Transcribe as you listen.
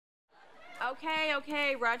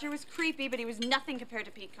Okay. Roger was creepy, but he was nothing compared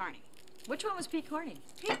to Pete Carney. Which one was Pete Carney?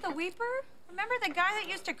 Pete the Weeper? Remember the guy that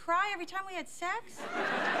used to cry every time we had sex?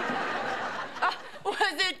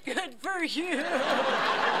 Was it good for you?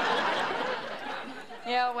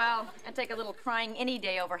 Yeah, well, I'd take a little crying any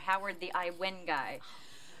day over Howard the I win guy.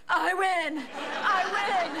 I win!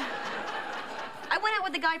 I went out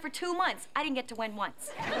with the guy for 2 months. I didn't get to win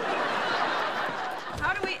once.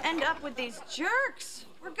 How do we end up with these jerks?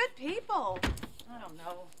 We're good people. I don't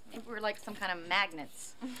know. Maybe we're like some kind of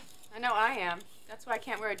magnets. I know I am. That's why I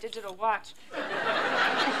can't wear a digital watch.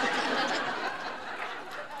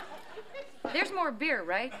 There's more beer,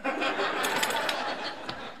 right?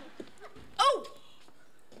 Oh!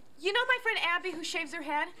 You know my friend Abby who shaves her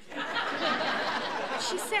head?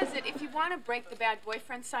 She says that if you want to break the bad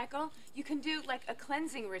boyfriend cycle, you can do like a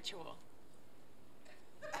cleansing ritual.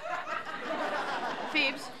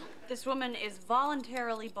 Phoebes, this woman is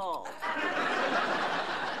voluntarily bald.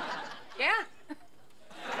 Yeah.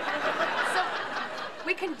 So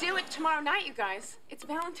we can do it tomorrow night, you guys. It's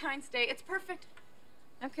Valentine's Day. It's perfect.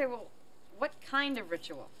 Okay, well, what kind of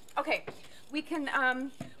ritual? Okay, we can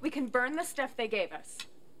burn the stuff they gave us.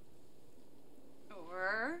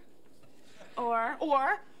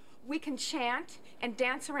 Or we can chant and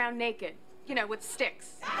dance around naked, you know, with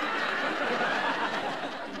sticks.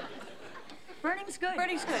 Burning's good.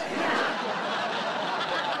 Burning's good. Yeah.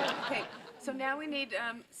 Okay, so now we need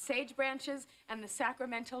sage branches and the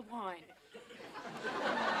sacramental wine.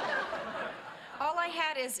 All I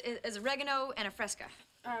had is oregano and a fresca.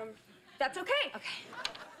 That's okay. Okay.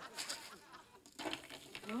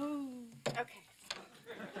 Okay.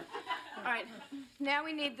 All right, now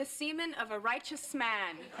we need the semen of a righteous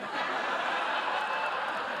man.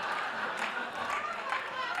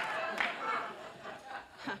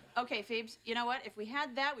 Okay, Phoebes, you know what? If we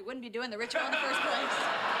had that, we wouldn't be doing the ritual in the first place.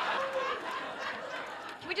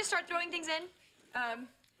 Can we just start throwing things in?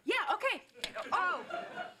 Yeah, okay. Oh,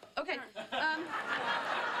 okay.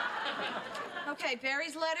 Okay,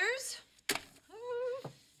 Barry's letters.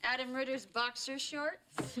 Adam Ritter's boxer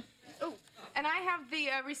shorts. Oh, and I have the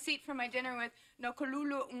receipt for my dinner with no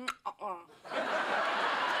kolulu.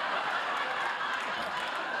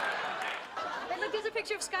 Hey, look, there's a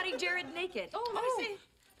picture of Scotty Jared naked. Oh, let me see.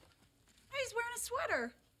 Oh, he's wearing a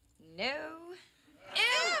sweater. No. Ew!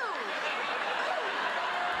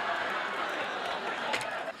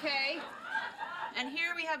 Okay. And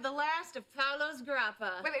here we have the last of Paolo's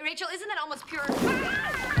grappa. Wait, Rachel, isn't that almost pure?